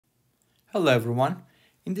Hello everyone.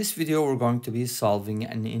 In this video we're going to be solving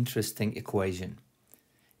an interesting equation.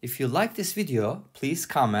 If you like this video, please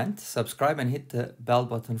comment, subscribe and hit the bell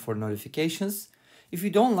button for notifications. If you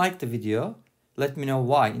don't like the video, let me know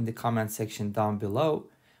why in the comment section down below.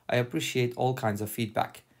 I appreciate all kinds of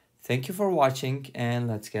feedback. Thank you for watching and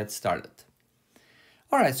let's get started.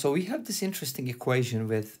 Alright, so we have this interesting equation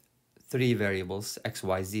with three variables, x,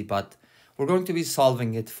 y, z, but we're going to be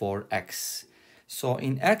solving it for x. So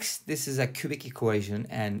in x, this is a cubic equation,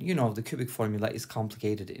 and you know the cubic formula is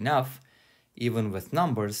complicated enough, even with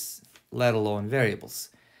numbers, let alone variables.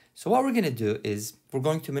 So what we're going to do is we're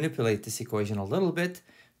going to manipulate this equation a little bit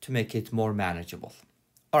to make it more manageable.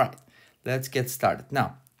 All right, let's get started.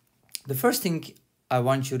 Now, the first thing I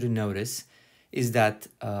want you to notice is that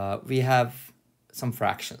we have some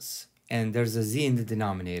fractions, and there's a z in the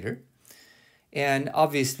denominator. And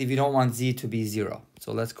obviously, we don't want z to be 0.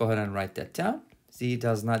 So let's go ahead and write that down. Z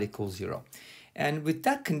does not equal 0. And with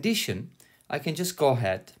that condition, I can just go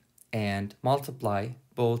ahead and multiply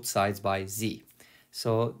both sides by z.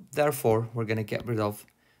 So therefore, we're going to get rid of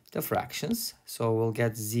the fractions. So we'll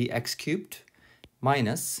get zx cubed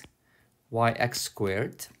minus yx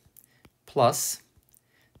squared plus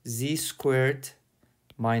z squared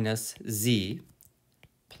minus z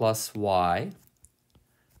plus y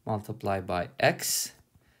multiplied by x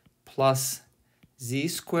plus z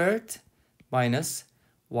squared minus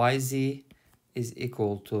yz is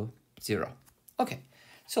equal to 0. Okay,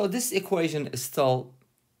 so this equation is still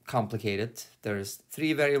complicated. There's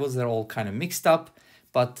three variables that are all kind of mixed up,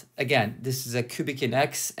 but again, this is a cubic in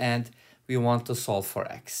x and we want to solve for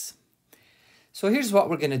x. So here's what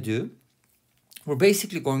we're going to do. We're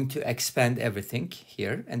basically going to expand everything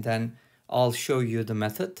here, and then I'll show you the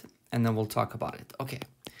method and then we'll talk about it. Okay,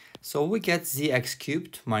 so we get zx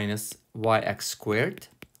cubed minus yx squared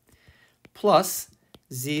plus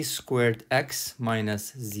z squared x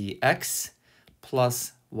minus zx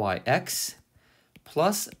plus yx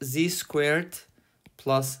plus z squared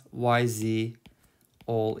plus yz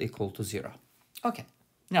all equal to 0. Okay,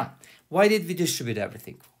 now why did we distribute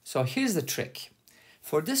everything? So here's the trick.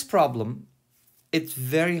 For this problem, it's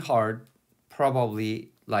very hard,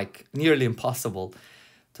 probably like nearly impossible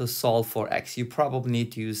to solve for x. You probably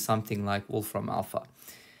need to use something like Wolfram alpha.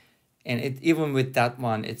 And even with that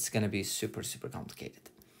one, it's going to be super complicated.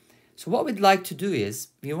 So what we'd like to do is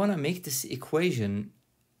we want to make this equation,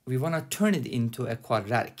 we want to turn it into a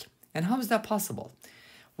quadratic. And how is that possible?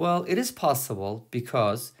 Well, it is possible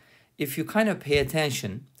because if you kind of pay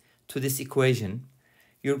attention to this equation,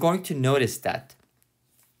 you're going to notice that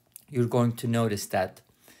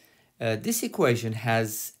this equation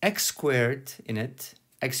has x squared in it,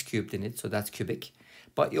 x cubed in it, so that's cubic.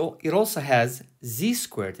 But it also has z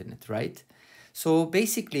squared in it, right? So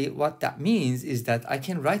basically what that means is that I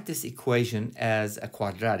can write this equation as a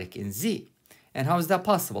quadratic in z. And how is that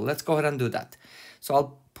possible? Let's go ahead and do that. So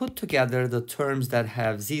I'll put together the terms that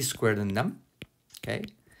have z squared in them. Okay,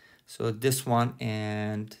 so this one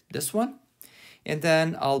and this one. And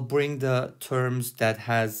then I'll bring the terms that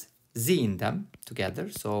has z in them together.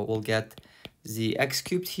 So we'll get zx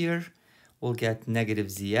cubed here. We'll get negative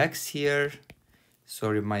zx here.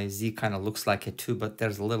 Sorry, my z kind of looks like a 2, but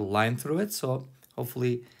there's a little line through it. So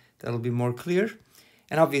hopefully that'll be more clear.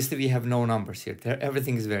 And obviously we have no numbers here.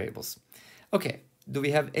 Everything is variables. Okay, do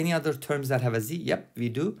we have any other terms that have a z? Yep, we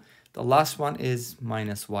do. The last one is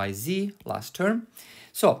minus yz, last term.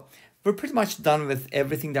 So we're pretty much done with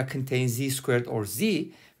everything that contains z squared or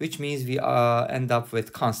z, which means we end up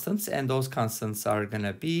with constants. And those constants are going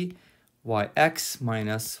to be yx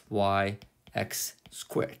minus yx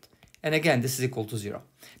squared. And again, this is equal to 0.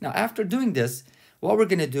 Now, after doing this, what we're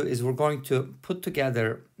going to do is we're going to put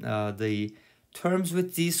together the terms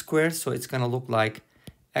with z squared. So it's going to look like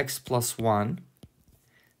x plus 1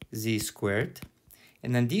 z squared.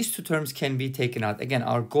 And then these two terms can be taken out. Again,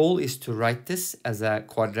 our goal is to write this as a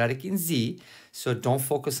quadratic in z. So don't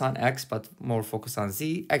focus on x, but more focus on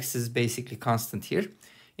z. X is basically constant here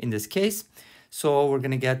in this case. So we're going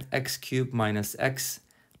to get x cubed minus x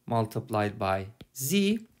multiplied by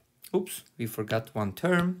z. Oops, we forgot one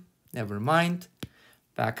term. Never mind.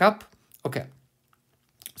 Back up. Okay.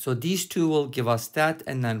 So these two will give us that,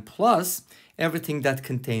 and then plus everything that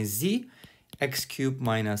contains z, x cubed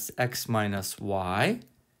minus x minus y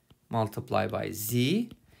multiplied by z.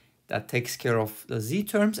 That takes care of the z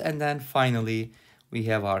terms. And then finally, we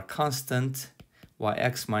have our constant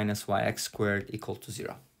yx minus yx squared equal to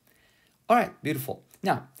 0. All right, beautiful.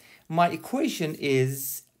 Now, my equation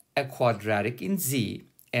is a quadratic in z.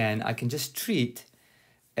 And I can just treat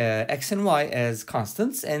x and y as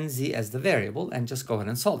constants and z as the variable and just go ahead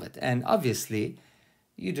and solve it. And obviously,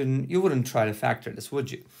 you wouldn't try to factor this,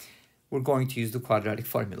 would you? We're going to use the quadratic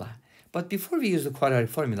formula. But before we use the quadratic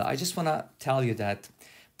formula, I just want to tell you that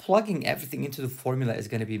plugging everything into the formula is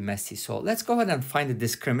going to be messy. So let's go ahead and find the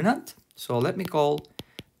discriminant. So let me call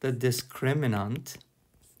the discriminant,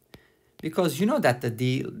 because you know that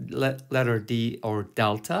the letter D or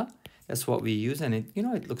delta, that's what we use, and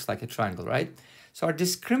it looks like a triangle, right? So our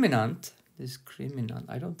discriminant,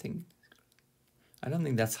 I don't think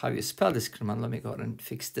that's how you spell discriminant. Let me go ahead and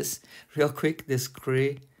fix this real quick.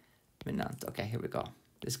 Discriminant. Okay, here we go.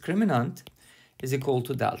 Discriminant is equal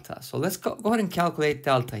to delta. So let's go ahead and calculate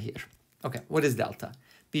delta here. Okay, what is delta?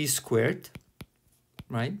 B squared,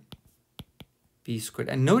 right? B squared.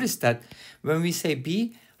 And notice that when we say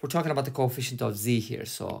B, we're talking about the coefficient of Z here.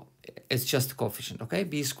 So it's just the coefficient, okay?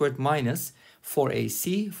 B squared minus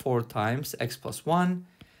 4AC, 4 times x plus 1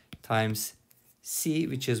 times C,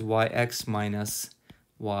 which is yx minus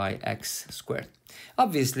yx squared.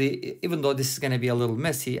 Obviously, even though this is going to be a little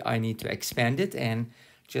messy, I need to expand it and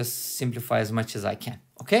just simplify as much as I can,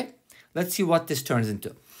 okay? Let's see what this turns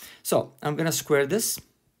into. So I'm going to square this.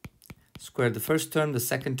 Square the first term, the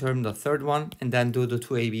second term, the third one, and then do the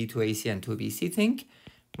 2ab, 2ac, and 2bc thing.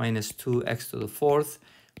 Minus 2x to the fourth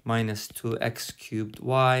minus 2x cubed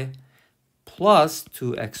y plus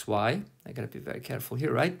 2xy. I gotta be very careful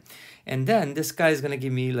here, right? And then this guy is gonna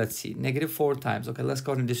give me, let's see, negative 4 times. Okay, let's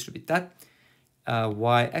go ahead and distribute that.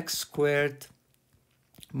 Yx squared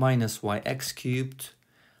minus yx cubed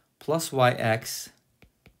plus yx.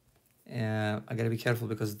 I gotta be careful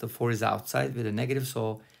because the 4 is outside with a negative,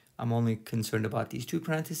 so I'm only concerned about these two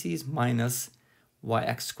parentheses, minus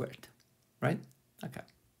yx squared, right? Okay,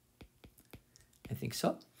 I think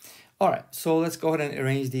so. All right, so let's go ahead and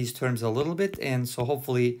arrange these terms a little bit, and so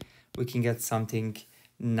hopefully we can get something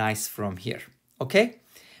nice from here, okay?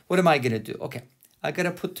 What am I gonna do? Okay, I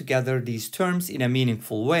gotta put together these terms in a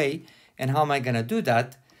meaningful way, and how am I gonna do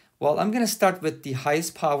that? Well, I'm gonna start with the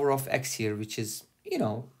highest power of x here, which is, you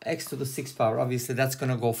know, x to the 6th power. Obviously, that's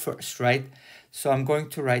gonna go first, right? So I'm going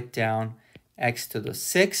to write down x to the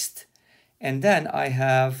 6th, and then I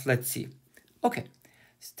have, let's see, okay,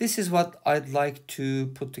 this is what I'd like to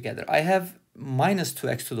put together. I have minus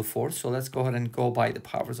 2x to the 4th, so let's go ahead and go by the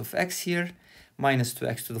powers of x here. Minus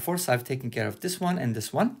 2x to the 4th, so I've taken care of this one and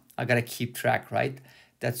this one. I gotta keep track, right?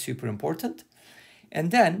 That's super important.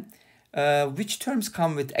 And then, which terms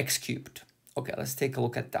come with x cubed? Okay, let's take a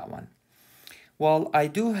look at that one. Well, I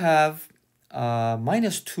do have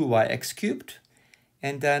minus 2yx cubed,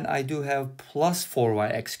 and then I do have plus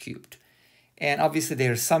 4yx cubed. And obviously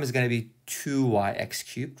their sum is going to be 2yx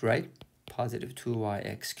cubed, right? Positive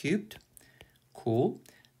 2yx cubed. Cool.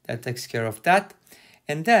 That takes care of that.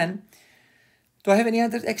 And then, do I have any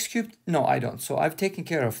other x cubed? No, I don't. So I've taken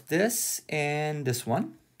care of this and this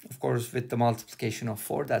one. Of course, with the multiplication of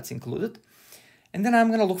 4, that's included. And then I'm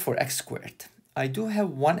going to look for x squared. I do have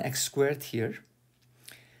 1x squared here.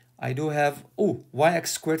 I do have, oh, yx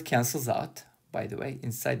squared cancels out, by the way,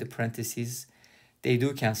 inside the parentheses. They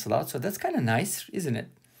do cancel out, so that's kind of nice, isn't it?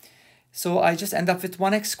 So I just end up with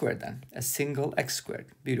 1x squared then, a single x squared.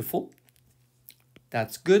 Beautiful.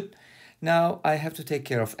 That's good. Now I have to take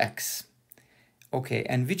care of x. Okay,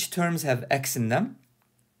 and which terms have x in them?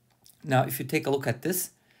 Now, if you take a look at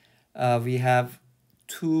this, we have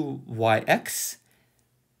 2yx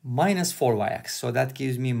minus 4yx. So that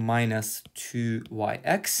gives me minus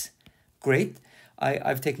 2yx. Great.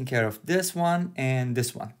 I've taken care of this one and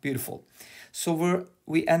this one. Beautiful. So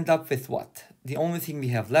we end up with what? The only thing we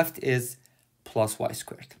have left is plus y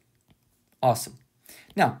squared. Awesome.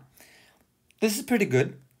 Now, this is pretty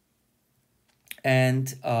good.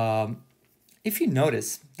 And if you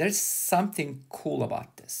notice, there's something cool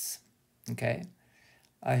about this. Okay.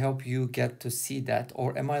 I hope you get to see that,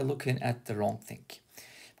 or am I looking at the wrong thing?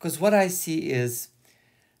 Because what I see is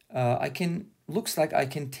looks like I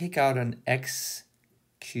can take out an x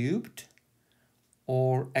cubed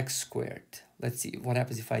or x squared. Let's see what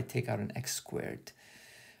happens if I take out an x squared.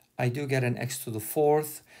 I do get an x to the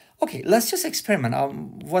 4th. Okay, let's just experiment.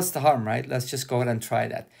 What's the harm, right? Let's just go ahead and try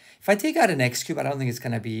that. If I take out an x cube, I don't think it's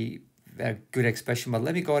going to be a good expression, but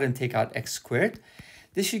let me go ahead and take out x squared.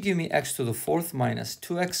 This should give me x to the 4th minus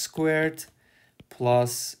 2x squared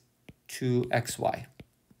plus 2xy.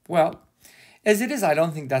 Well, as it is, I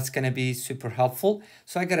don't think that's going to be super helpful,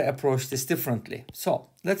 so I got to approach this differently. So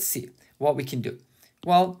let's see what we can do.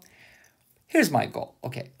 Well, here's my goal.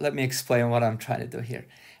 Okay, let me explain what I'm trying to do here.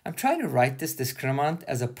 I'm trying to write this discriminant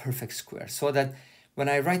as a perfect square so that when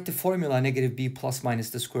I write the formula negative b plus minus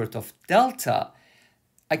the square root of delta,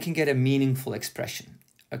 I can get a meaningful expression.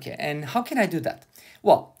 Okay, and how can I do that?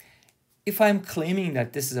 Well, if I'm claiming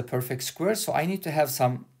that this is a perfect square, so I need to have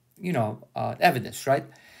some, evidence, right?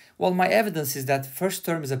 Well, my evidence is that first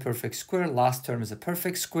term is a perfect square, last term is a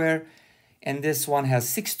perfect square, and this one has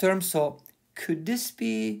 6 terms. So could this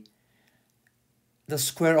be the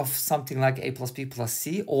square of something like a plus b plus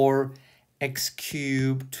c, or x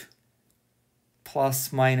cubed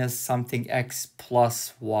plus minus something x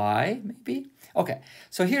plus y, maybe? Okay,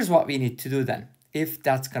 so here's what we need to do then. If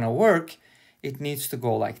that's gonna work, it needs to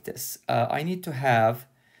go like this. I need to have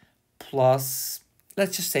plus,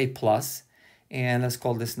 let's just say plus, and let's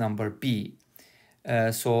call this number b.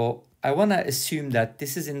 So I want to assume that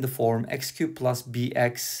this is in the form x cubed plus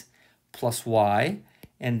bx plus y,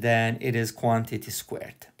 and then it is quantity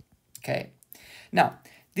squared. Okay. Now,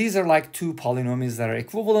 these are like two polynomials that are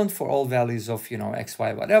equivalent for all values of, x,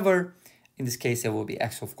 y, whatever. In this case, it will be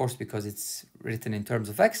x, of course, because it's written in terms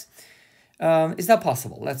of x. Is that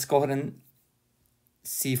possible? Let's go ahead and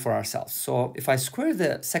see for ourselves. So if I square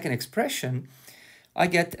the second expression, I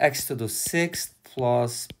get x to the 6th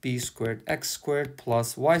plus b squared x squared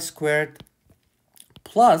plus y squared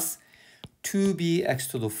plus 2bx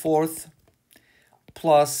to the 4th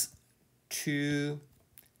plus 2yx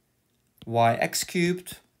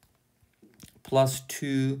cubed plus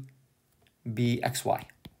 2bxy.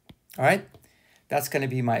 All right, that's going to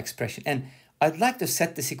be my expression. And I'd like to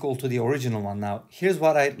set this equal to the original one. Now, here's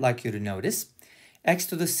what I'd like you to notice. X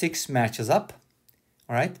to the 6 matches up,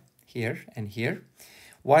 all right, here and here.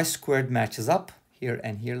 Y squared matches up here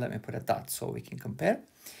and here. Let me put a dot so we can compare.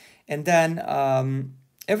 And then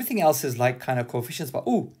everything else is like kind of coefficients, but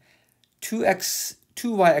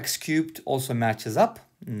 2yx cubed also matches up.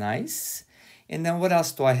 Nice. And then what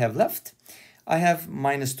else do I have left? I have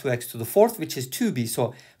minus 2x to the 4th, which is 2b.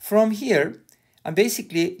 So from here, I'm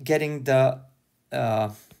basically getting the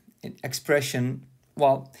expression.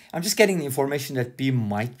 Well, I'm just getting the information that b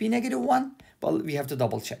might be -1, but we have to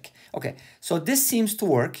double check. Okay, so this seems to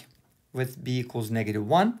work with b equals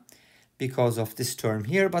 -1 because of this term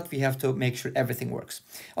here, but we have to make sure everything works.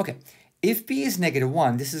 Okay, if b is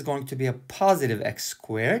 -1, this is going to be a positive x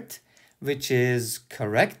squared, which is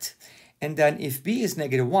correct. And then if b is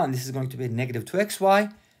 -1, this is going to be negative 2xy,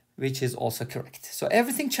 which is also correct. So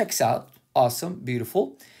everything checks out. Awesome,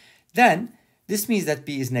 beautiful. Then this means that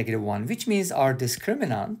b is -1, which means our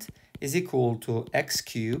discriminant is equal to x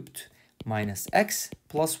cubed minus x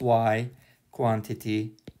plus y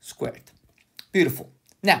quantity squared. Beautiful.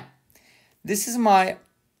 Now, this is my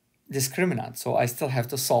discriminant, so I still have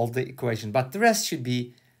to solve the equation, but the rest should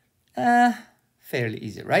be fairly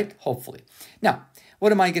easy, right? Hopefully. Now,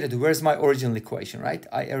 what am I going to do? Where's my original equation, right?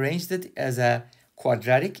 I arranged it as a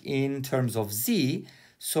quadratic in terms of z.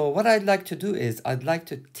 So what I'd like to do is I'd like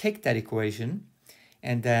to take that equation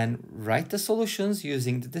and then write the solutions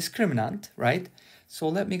using the discriminant, right? So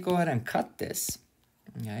let me go ahead and cut this,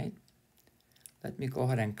 right? Let me go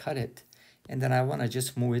ahead and cut it. And then I want to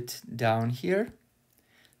just move it down here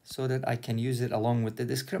so that I can use it along with the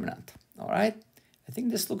discriminant. All right. I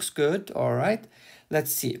think this looks good. All right.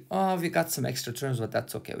 Let's see. Oh, we got some extra terms, but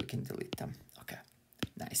that's okay. We can delete them. Okay.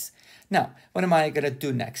 Nice. Now, what am I going to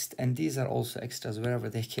do next? And these are also extras wherever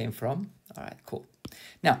they came from. All right, cool.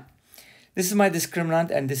 Now, this is my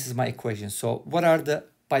discriminant and this is my equation. So what are the,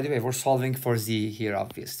 by the way, we're solving for z here,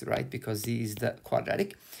 obviously, right? Because z is the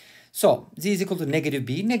quadratic. So z is equal to negative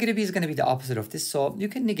b. Negative b is going to be the opposite of this. So you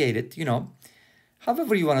can negate it,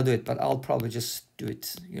 however you want to do it. But I'll probably just do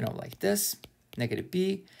it, like this. Negative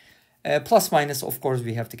b. Plus minus, of course,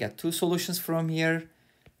 we have to get two solutions from here.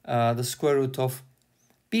 The square root of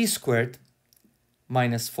b squared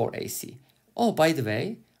minus 4ac. Oh, by the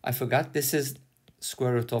way, I forgot this is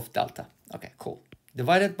square root of delta. Okay, cool.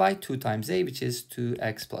 Divided by 2 times a, which is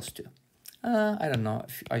 2x plus 2. I don't know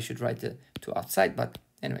if I should write the 2 outside, but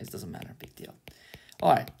anyways, doesn't matter, big deal.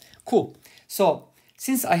 All right, cool. So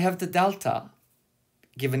since I have the delta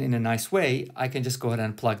given in a nice way, I can just go ahead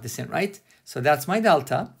and plug this in, right? So that's my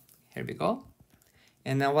delta. Here we go.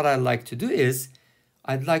 And then what I'd like to do is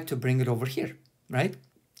I'd like to bring it over here, right?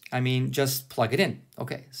 I mean, just plug it in.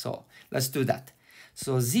 Okay, so let's do that.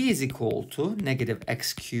 So z is equal to negative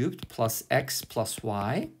x cubed plus x plus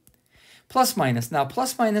y plus minus. Now,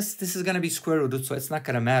 plus minus, this is going to be square rooted, so it's not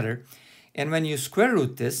going to matter. And when you square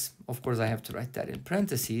root this, of course, I have to write that in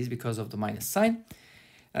parentheses because of the minus sign.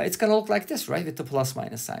 It's going to look like this, right, with the plus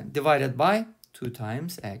minus sign, divided by 2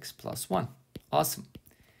 times x plus 1. Awesome.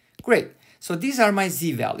 Great. So these are my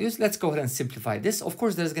z values. Let's go ahead and simplify this. Of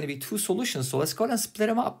course, there's going to be two solutions, so let's go ahead and split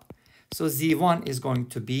them up. So z1 is going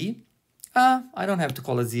to be, I don't have to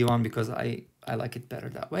call it z1 because I like it better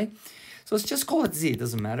that way. So let's just call it z, it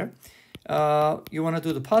doesn't matter. You want to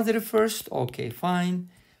do the positive first? Okay, fine.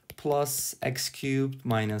 plus x cubed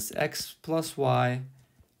minus x plus y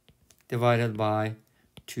divided by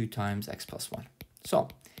 2 times x plus 1. So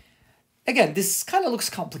again, this kind of looks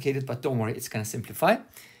complicated, but don't worry, it's going to simplify.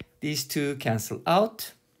 These two cancel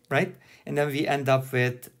out, right? And then we end up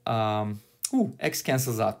with, x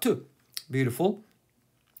cancels out too. Beautiful.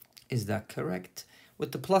 Is that correct?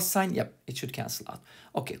 With the plus sign, yep, it should cancel out.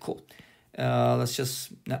 Okay, cool.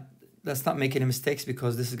 Let's not make any mistakes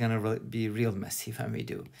because this is going to be real messy when we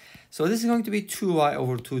do. So this is going to be 2y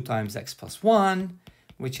over 2 times x plus 1,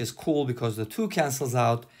 which is cool because the 2 cancels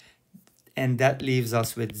out. And that leaves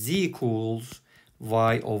us with z equals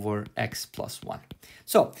y over x plus 1.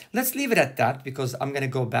 So let's leave it at that because I'm going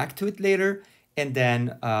to go back to it later and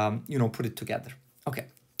then, put it together. Okay,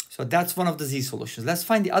 so that's one of the z solutions. Let's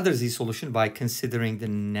find the other z solution by considering the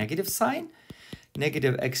negative sign.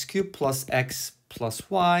 Negative x cubed plus x plus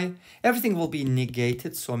y. Everything will be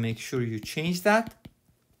negated, so make sure you change that.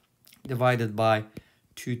 Divided by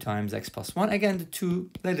 2 times x plus 1. Again, the 2,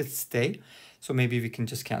 let it stay. So maybe we can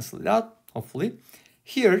just cancel it out, hopefully.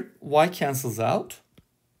 Here, y cancels out.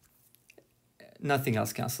 Nothing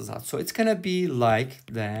else cancels out. So it's going to be like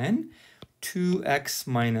then 2x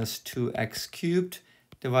minus 2x cubed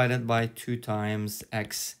divided by 2 times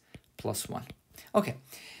x plus 1. Okay,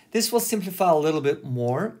 this will simplify a little bit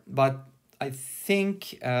more, but I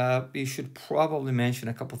think we should probably mention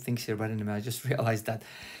a couple things here, but anyway, I just realized that.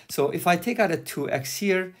 So if I take out a 2x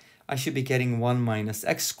here, I should be getting 1 minus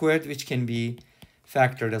x squared, which can be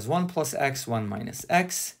factored as 1 plus x, 1 minus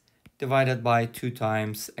x, divided by 2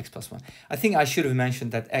 times x plus 1. I think I should have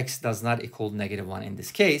mentioned that x does not equal -1 in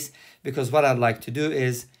this case, because what I'd like to do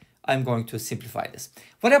is I'm going to simplify this.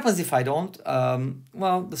 What happens if I don't?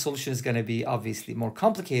 Well, the solution is going to be obviously more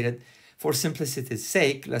complicated. For simplicity's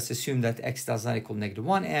sake, let's assume that x does not equal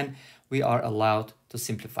 -1 and we are allowed to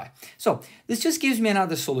simplify. So this just gives me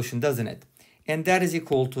another solution, doesn't it? And that is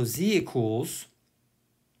equal to z equals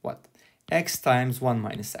what? X times 1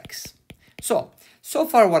 minus x. So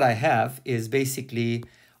far what I have is basically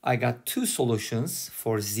I got two solutions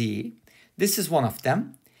for z. This is one of them,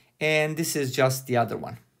 and this is just the other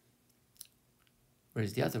one.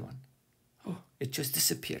 Where's the other one? Oh, it just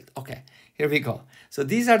disappeared. Okay, here we go. So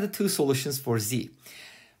these are the two solutions for z.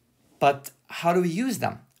 But how do we use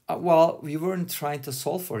them? Well, we weren't trying to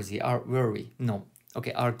solve for z, were we? No.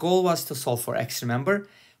 Okay, our goal was to solve for x. Remember,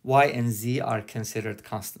 y and z are considered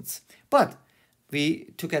constants. But we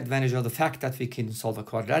took advantage of the fact that we can solve a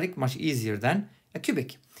quadratic much easier than a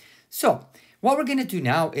cubic. So what we're going to do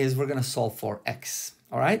now is we're going to solve for x.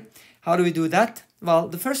 All right? How do we do that? Well,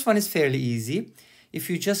 the first one is fairly easy. If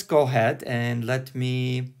you just go ahead and let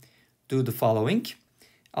me do the following.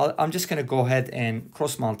 I'm just going to go ahead and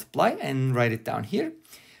cross multiply and write it down here.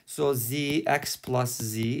 So x plus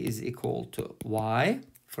z is equal to y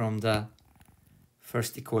from the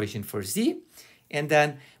first equation for z. And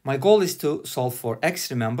then my goal is to solve for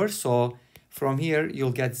x, remember. So from here,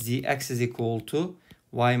 you'll get x is equal to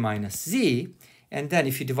y minus z. And then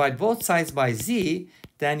if you divide both sides by z,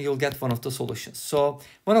 then you'll get one of the solutions. So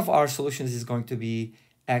one of our solutions is going to be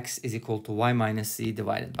x is equal to y minus z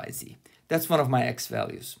divided by z. That's one of my x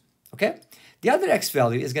values, okay? The other x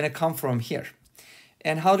value is going to come from here.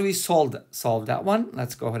 And how do we solve that one?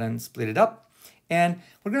 Let's go ahead and split it up. And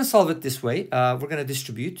we're going to solve it this way. We're going to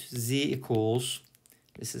distribute z equals,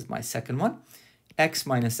 this is my second one, x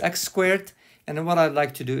minus x squared. And then what I'd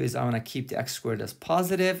like to do is I want to keep the x squared as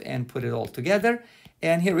positive and put it all together.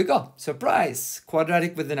 And here we go. Surprise!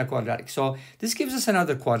 Quadratic within a quadratic. So this gives us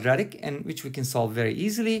another quadratic, and which we can solve very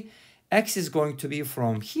easily. X is going to be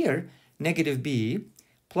from here, negative b,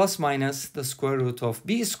 plus minus the square root of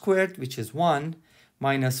b squared, which is 1,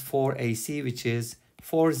 minus 4ac, which is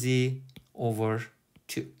 4z over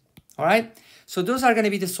 2. All right? So those are going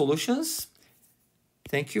to be the solutions.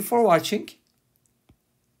 Thank you for watching.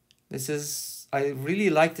 I really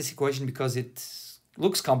like this equation because it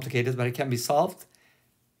looks complicated, but it can be solved.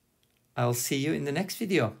 I'll see you in the next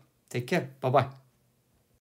video. Take care. Bye-bye.